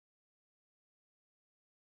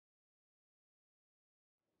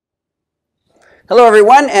Hello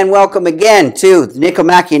everyone and welcome again to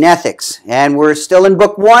Nicomachean Ethics, and we're still in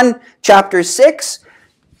Book 1, Chapter 6,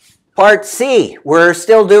 Part C. We're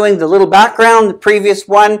still doing the little background. The previous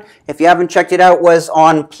one, if you haven't checked it out, was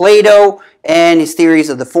on Plato and his theories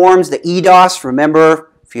of the forms, the eidos.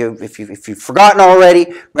 Remember, if you've forgotten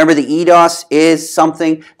already, remember the eidos is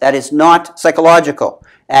something that is not psychological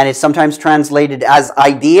and is sometimes translated as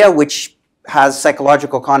idea, which has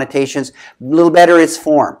psychological connotations. A little better is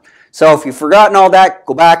form. So if you've forgotten all that,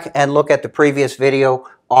 go back and look at the previous video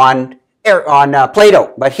on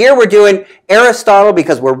Plato. But here we're doing Aristotle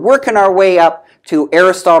because we're working our way up to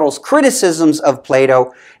Aristotle's criticisms of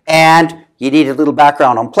Plato. And you need a little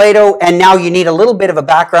background on Plato. And now you need a little bit of a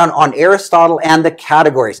background on Aristotle and the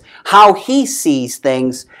categories. How he sees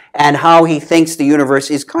things and how he thinks the universe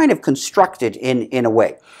is kind of constructed in a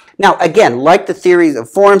way. Now, again, like the theories of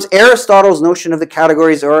forms, Aristotle's notion of the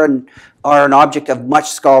categories are an object of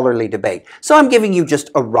much scholarly debate. So I'm giving you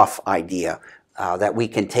just a rough idea that we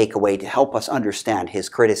can take away to help us understand his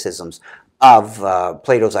criticisms of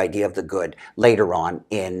Plato's idea of the good later on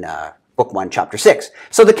in Book 1, Chapter 6.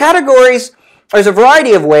 So the categories, there's a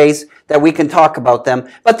variety of ways that we can talk about them,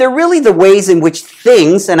 but they're really the ways in which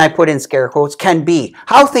things, and I put in scare quotes, can be.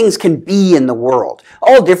 How things can be in the world.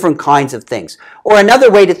 All different kinds of things. Or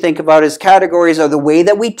another way to think about it is categories are the way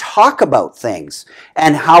that we talk about things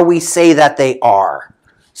and how we say that they are.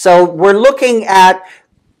 So we're looking at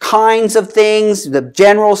kinds of things, the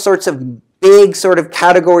general sorts of big sort of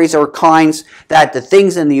categories or kinds that the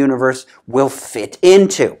things in the universe will fit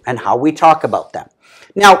into and how we talk about them.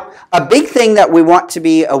 Now, a big thing that we want to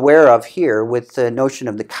be aware of here with the notion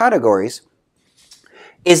of the categories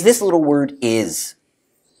is this little word is.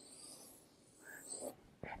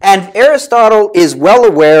 And Aristotle is well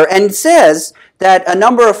aware and says that a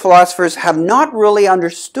number of philosophers have not really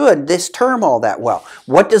understood this term all that well.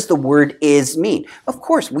 What does the word is mean? Of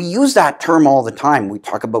course, we use that term all the time. We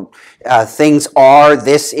talk about things are,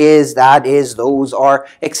 this is, that is, those are,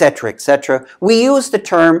 etc., etc. We use the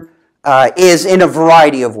term is in a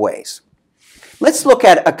variety of ways. Let's look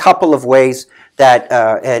at a couple of ways that,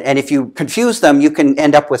 and if you confuse them, you can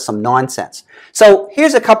end up with some nonsense. So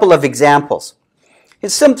here's a couple of examples.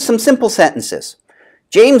 It's some simple sentences.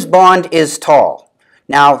 James Bond is tall.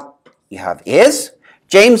 Now, you have is.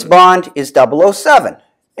 James Bond is 007.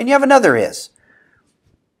 And you have another is.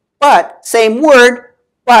 But, same word,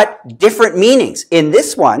 but different meanings. In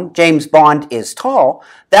this one, James Bond is tall.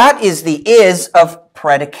 That is the is of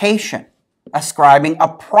predication, ascribing a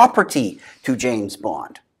property to James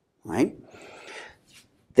Bond. Right?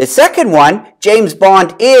 The second one, James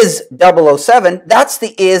Bond is 007. That's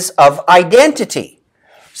the is of identity.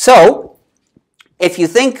 So, if you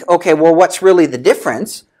think, okay, well, what's really the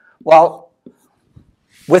difference? Well,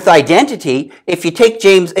 with identity, if you take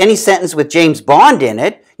any sentence with James Bond in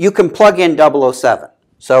it, you can plug in 007.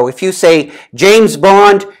 So if you say, James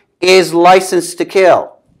Bond is licensed to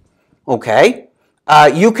kill, okay,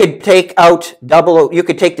 you could take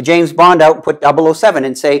the James Bond out and put 007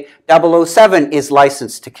 and say 007 is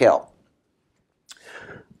licensed to kill.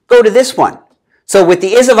 Go to this one. So with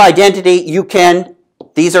the is of identity,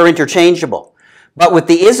 these are interchangeable. But with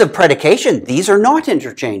the is of predication, these are not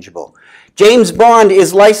interchangeable. James Bond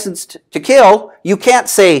is licensed to kill. You can't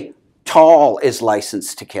say tall is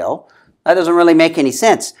licensed to kill. That doesn't really make any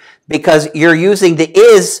sense because you're using the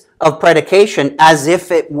is of predication as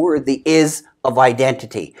if it were the is of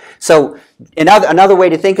identity. So another way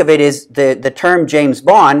to think of it is the term James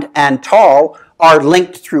Bond and tall are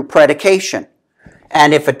linked through predication.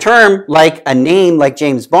 And if a term like a name like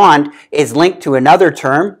James Bond is linked to another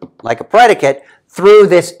term like a predicate through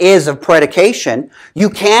this is of predication, you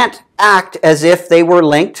can't act as if they were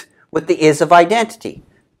linked with the is of identity.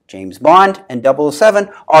 James Bond and 007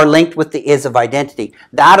 are linked with the is of identity.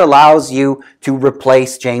 That allows you to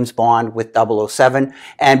replace James Bond with 007.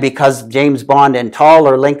 And because James Bond and tall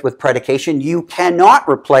are linked with predication, you cannot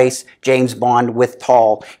replace James Bond with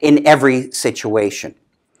tall in every situation.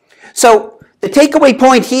 So the takeaway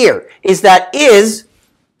point here is that is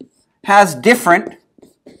has different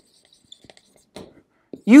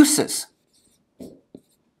uses.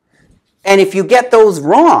 And if you get those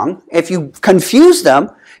wrong, if you confuse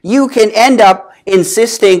them, you can end up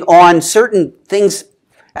insisting on certain things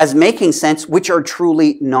as making sense which are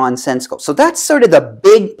truly nonsensical. So that's sort of the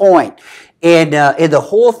big point in the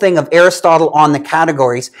whole thing of Aristotle on the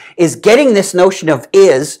categories, is getting this notion of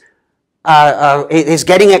is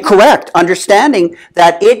getting it correct, understanding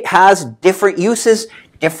that it has different uses,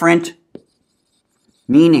 different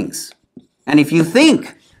meanings. And if you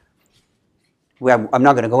think well, I'm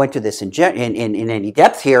not going to go into this in any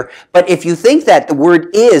depth here, but if you think that the word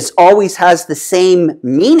is always has the same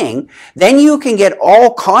meaning, then you can get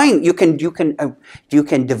all kind, you can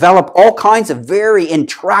develop all kinds of very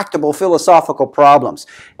intractable philosophical problems.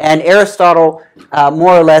 And Aristotle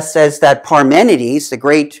more or less says that Parmenides, the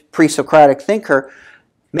great pre-Socratic thinker,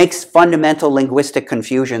 makes fundamental linguistic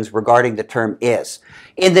confusions regarding the term is.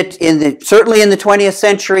 Certainly in the 20th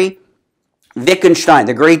century, Wittgenstein,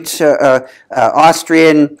 the great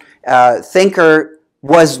Austrian thinker,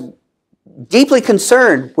 was deeply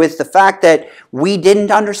concerned with the fact that we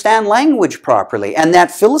didn't understand language properly and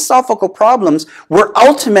that philosophical problems were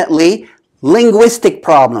ultimately linguistic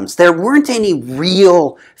problems. There weren't any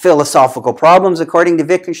real philosophical problems, according to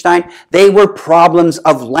Wittgenstein. They were problems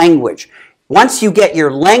of language. Once you get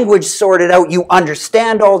your language sorted out, you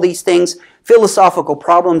understand all these things. Philosophical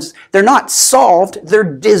problems, they're not solved, they're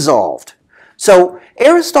dissolved. So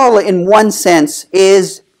Aristotle, in one sense,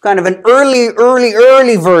 is kind of an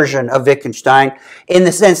early version of Wittgenstein in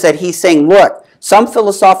the sense that he's saying, look, some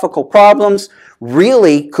philosophical problems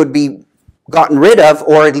really could be gotten rid of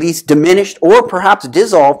or at least diminished or perhaps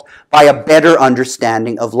dissolved by a better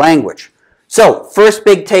understanding of language. So, first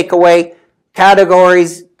big takeaway,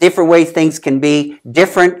 categories, different ways things can be,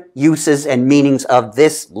 different uses and meanings of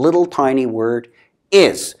this little tiny word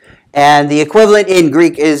is. And the equivalent in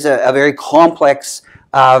Greek is a very complex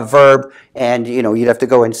verb, and you'd have to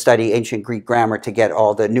go and study ancient Greek grammar to get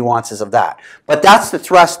all the nuances of that. But that's the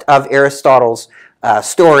thrust of Aristotle's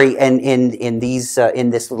story in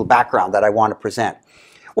this little background that I want to present.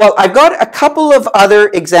 Well, I've got a couple of other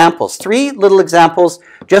examples, 3 little examples,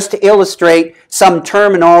 just to illustrate some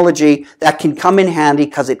terminology that can come in handy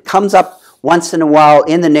because it comes up once in a while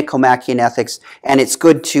in the Nicomachean Ethics, and it's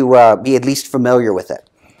good to be at least familiar with it.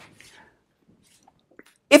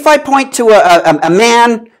 If I point to a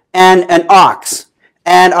man and an ox,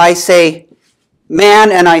 and I say man,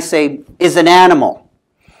 and I say is an animal,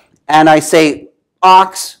 and I say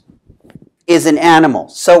ox is an animal.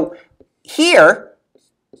 So here,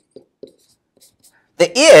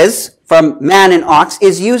 the is from man and ox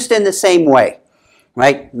is used in the same way,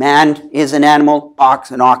 right? Man is an animal,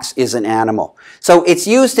 an ox is an animal. So it's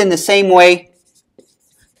used in the same way.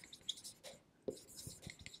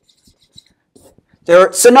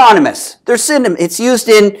 They're synonymous. It's used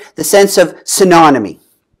in the sense of synonymy.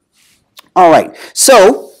 All right.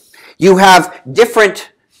 So you have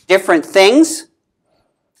different things,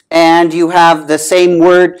 and you have the same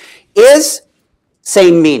word is,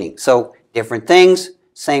 same meaning. So different things,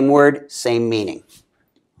 same word, same meaning.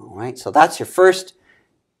 All right. So that's your first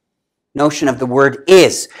notion of the word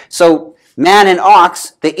is. So man and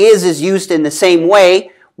ox, the is used in the same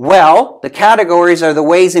way. Well, the categories are the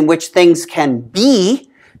ways in which things can be.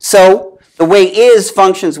 So the way is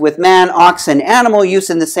functions with man, ox, and animal used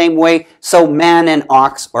in the same way. So man and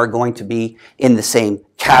ox are going to be in the same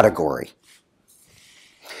category.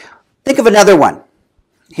 Think of another one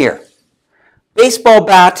here. Baseball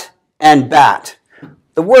bat and bat.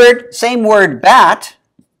 The same word bat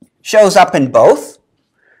shows up in both.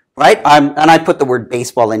 Right? And I put the word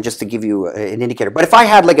baseball in just to give you an indicator. But if I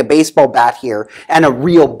had like a baseball bat here and a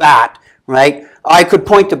real bat, right, I could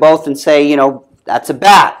point to both and say, that's a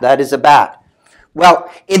bat. That is a bat.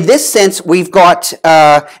 Well, in this sense, we've got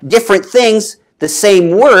different things, the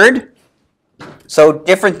same word. So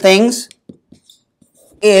different things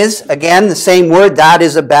is, again, the same word. That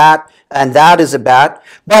is a bat and that is a bat.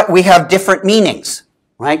 But we have different meanings,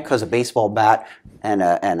 right? Because a baseball bat and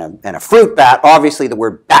a fruit bat, obviously the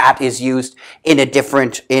word bat is used in a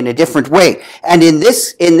different way. And in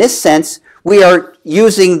this sense, we are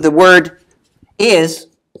using the word is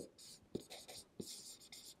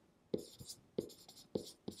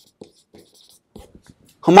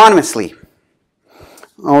homonymously.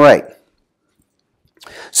 All right.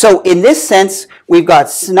 So in this sense, we've got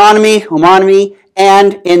synonymy, homonymy,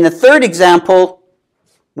 and in the third example,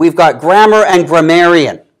 we've got grammar and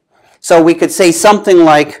grammarian. So we could say something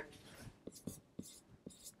like,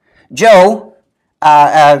 Joe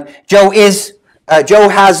has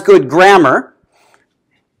good grammar,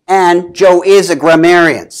 and Joe is a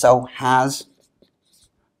grammarian. So has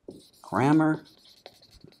grammar,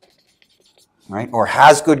 right? Or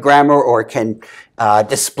has good grammar, or can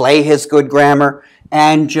display his good grammar,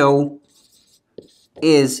 and Joe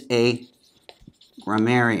is a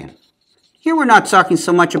grammarian. Here we're not talking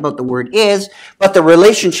so much about the word is, but the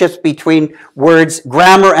relationships between words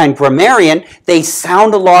grammar and grammarian. They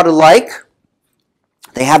sound a lot alike.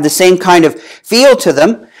 They have the same kind of feel to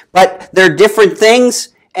them, but they're different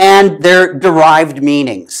things and they're derived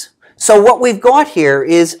meanings. So what we've got here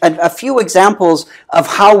is a few examples of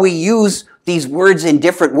how we use these words in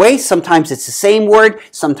different ways. Sometimes it's the same word,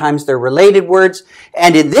 sometimes they're related words.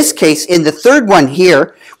 And in this case, in the third one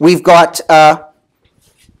here, we've got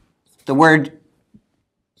the word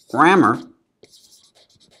grammar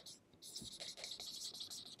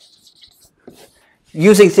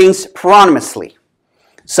using things paronymously.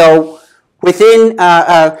 So within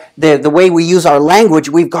the way we use our language,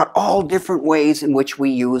 we've got all different ways in which we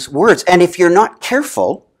use words. And if you're not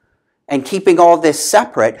careful and keeping all this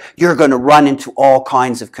separate, you're going to run into all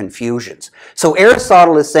kinds of confusions. So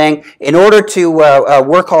Aristotle is saying, in order to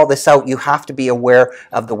work all this out, you have to be aware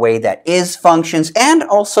of the way that is functions, and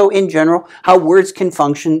also in general, how words can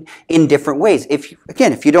function in different ways. If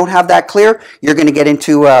you don't have that clear, you're going to get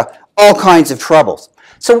into all kinds of troubles.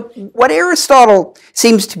 So what Aristotle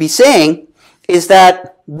seems to be saying is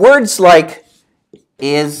that words like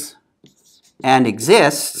is and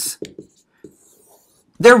exists,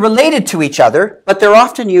 they're related to each other, but they're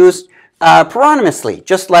often used paronymously,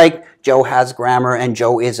 just like Joe has grammar and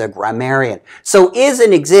Joe is a grammarian. So is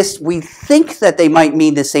and exists, we think that they might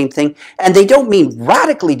mean the same thing, and they don't mean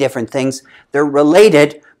radically different things. They're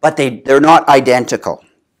related, but they're not identical.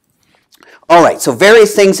 All right, so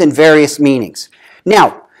various things and various meanings.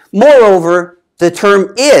 Now, moreover, the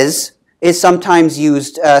term is sometimes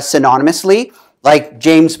used synonymously, like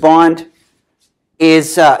James Bond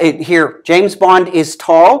is, here, James Bond is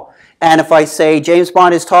tall, and if I say James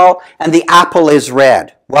Bond is tall and the apple is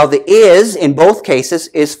red, well, the is, in both cases,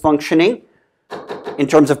 is functioning in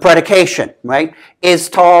terms of predication, right? Is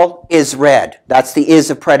tall, is red. That's the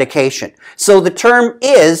is of predication. So the term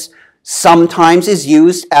is sometimes is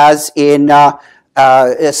used as in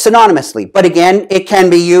synonymously. But again, it can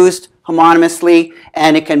be used homonymously,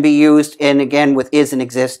 and it can be used in, again, with is and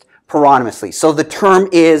exist paronymously. So the term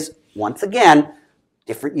is, once again,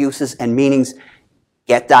 different uses and meanings.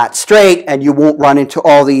 Get that straight, and you won't run into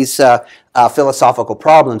all these philosophical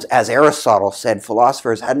problems. As Aristotle said,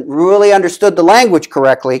 philosophers hadn't really understood the language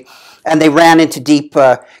correctly, and they ran into deep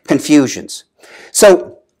confusions.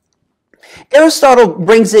 So Aristotle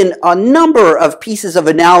brings in a number of pieces of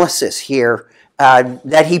analysis here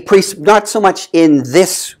that he, not so much in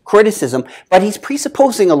this criticism, but he's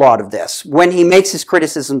presupposing a lot of this when he makes his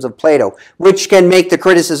criticisms of Plato, which can make the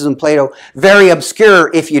criticism of Plato very obscure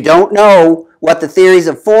if you don't know what the theories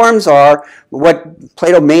of forms are, what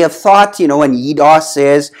Plato may have thought, an eidos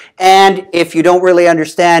is, and if you don't really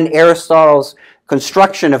understand Aristotle's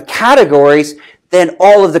construction of categories, then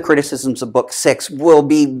all of the criticisms of Book 6 will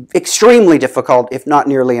be extremely difficult, if not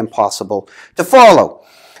nearly impossible, to follow.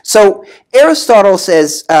 So Aristotle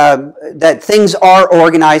says that things are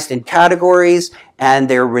organized in categories, and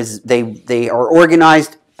they are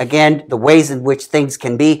organized, again, the ways in which things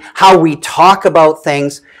can be, how we talk about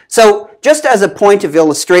things. So just as a point of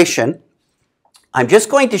illustration, I'm just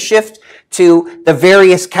going to shift to the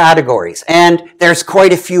various categories, and there's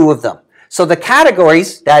quite a few of them. So the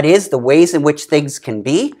categories, that is, the ways in which things can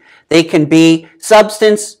be, they can be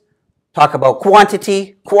substance, talk about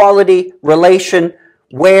quantity, quality, relation,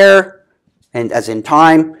 where, and as in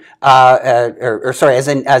time,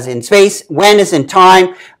 as in space, when as in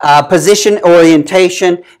time, position,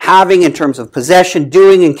 orientation, having in terms of possession,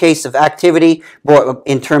 doing in case of activity,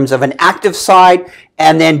 in terms of an active side,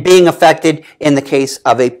 and then being affected in the case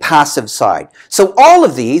of a passive side. So all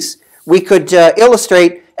of these we could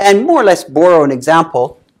illustrate and more or less borrow an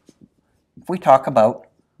example if we talk about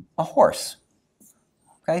a horse.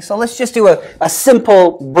 Okay, so let's just do a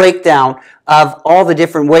simple breakdown of all the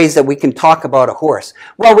different ways that we can talk about a horse.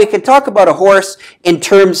 Well, we can talk about a horse in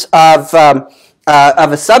terms of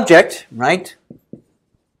a subject, right?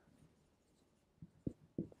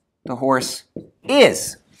 The horse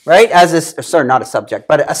is, right? Not a subject,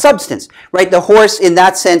 but a substance, right? The horse, in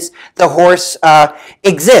that sense, the horse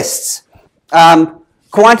exists.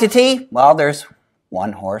 Quantity, well, there's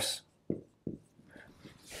one horse.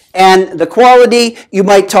 And the quality, you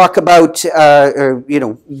might talk about,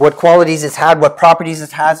 what qualities it's had, what properties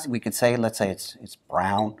it has. We could say, let's say it's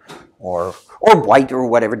brown or white or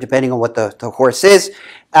whatever, depending on what the horse is.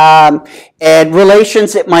 And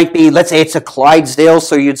relations, it might be, let's say it's a Clydesdale,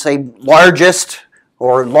 so you'd say largest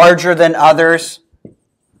or larger than others,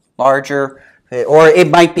 larger. Or it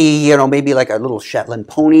might be, maybe like a little Shetland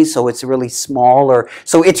pony, so it's really small.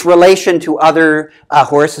 So its relation to other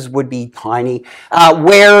horses would be tiny.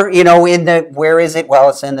 Where is it? Well,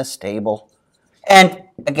 it's in the stable. And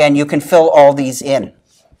again, you can fill all these in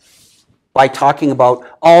by talking about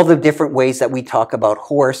all the different ways that we talk about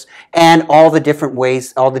horse, and all the different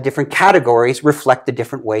ways, all the different categories reflect the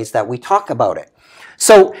different ways that we talk about it.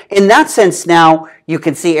 So in that sense now, you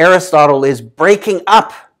can see Aristotle is breaking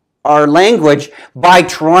up our language by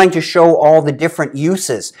trying to show all the different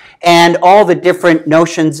uses and all the different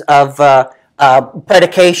notions of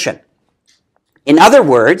predication. In other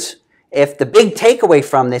words, if the big takeaway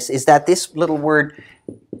from this is that this little word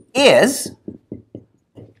is,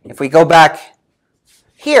 if we go back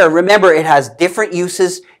here, remember it has different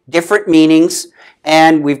uses, different meanings,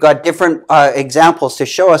 and we've got different examples to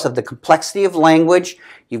show us of the complexity of language.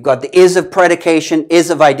 You've got the is of predication, is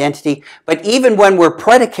of identity, but even when we're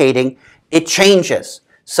predicating, it changes.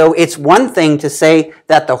 So it's one thing to say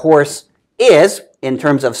that the horse is, in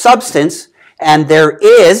terms of substance, and there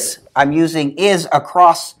is, I'm using is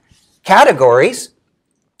across categories,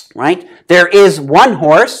 right? There is one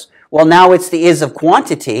horse. Well, now it's the is of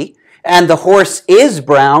quantity, and the horse is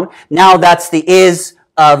brown. Now that's the is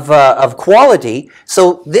of quality.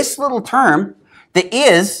 So this little term, the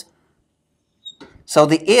is, so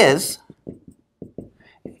the is,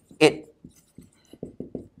 it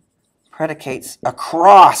predicates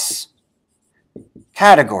across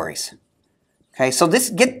categories. Okay, so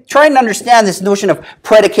try and understand this notion of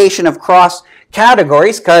predication of cross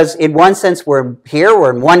categories, because in one sense we're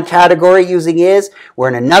in one category using is, we're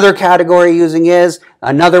in another category using is,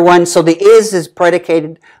 another one. So the is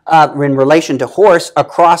predicated in relation to horse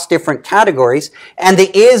across different categories, and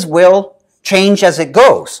the is will change as it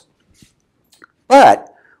goes.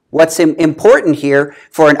 But what's important here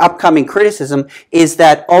for an upcoming criticism is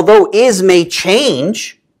that although is may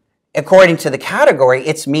change according to the category,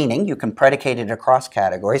 its meaning, you can predicate it across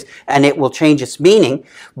categories, and it will change its meaning.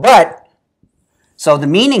 But, so the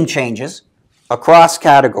meaning changes across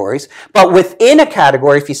categories, but within a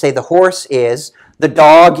category, if you say the horse is, the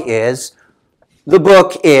dog is, the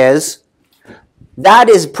book is, that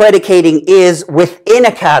is predicating is within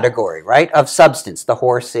a category, right, of substance. The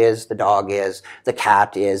horse is, the dog is, the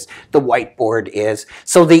cat is, the whiteboard is.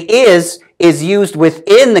 So the is used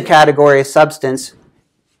within the category of substance,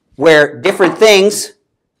 where different things,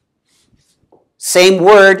 same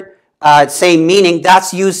word, same meaning,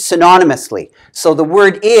 that's used synonymously. So the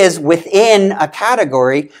word is within a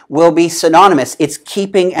category will be synonymous. It's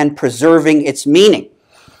keeping and preserving its meaning.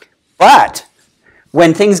 But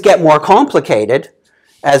when things get more complicated,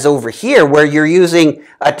 as over here, where you're using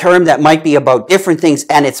a term that might be about different things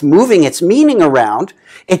and it's moving its meaning around,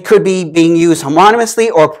 it could be being used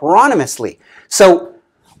homonymously or paronymously. So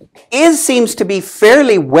is seems to be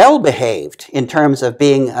fairly well behaved in terms of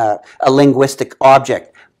being a linguistic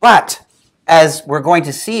object. But as we're going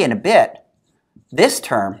to see in a bit, this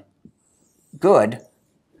term, good,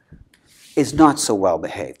 is not so well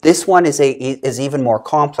behaved. This one is even more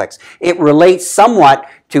complex. It relates somewhat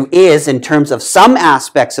to is in terms of some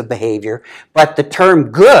aspects of behavior, but the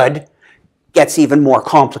term good gets even more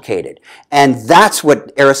complicated. And that's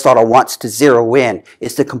what Aristotle wants to zero in,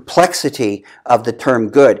 is the complexity of the term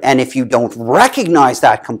good. And if you don't recognize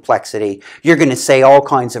that complexity, you're going to say all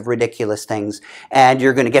kinds of ridiculous things, and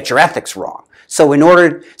you're going to get your ethics wrong. So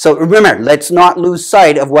remember, let's not lose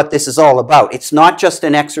sight of what this is all about. It's not just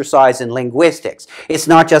an exercise in linguistics. It's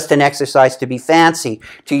not just an exercise to be fancy,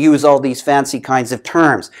 to use all these fancy kinds of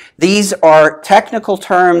terms. These are technical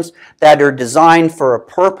terms that are designed for a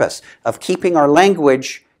purpose of keeping our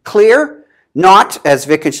language clear, not, as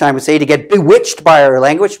Wittgenstein would say, to get bewitched by our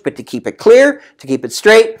language, but to keep it clear, to keep it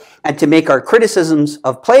straight, and to make our criticisms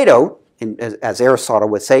of Plato, as Aristotle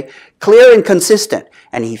would say, clear and consistent.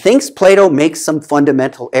 And he thinks Plato makes some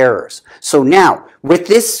fundamental errors. So now, with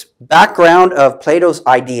this background of Plato's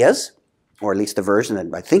ideas, or at least the version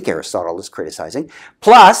that I think Aristotle is criticizing,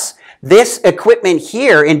 plus this equipment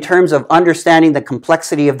here in terms of understanding the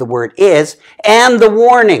complexity of the word is, and the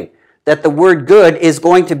warning that the word good is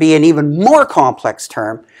going to be an even more complex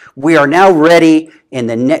term, we are now ready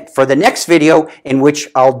for the next video, in which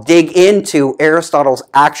I'll dig into Aristotle's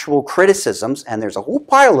actual criticisms, and there's a whole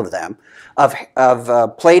pile of them,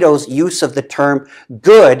 of Plato's use of the term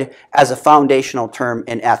good as a foundational term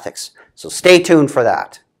in ethics. So stay tuned for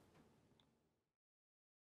that.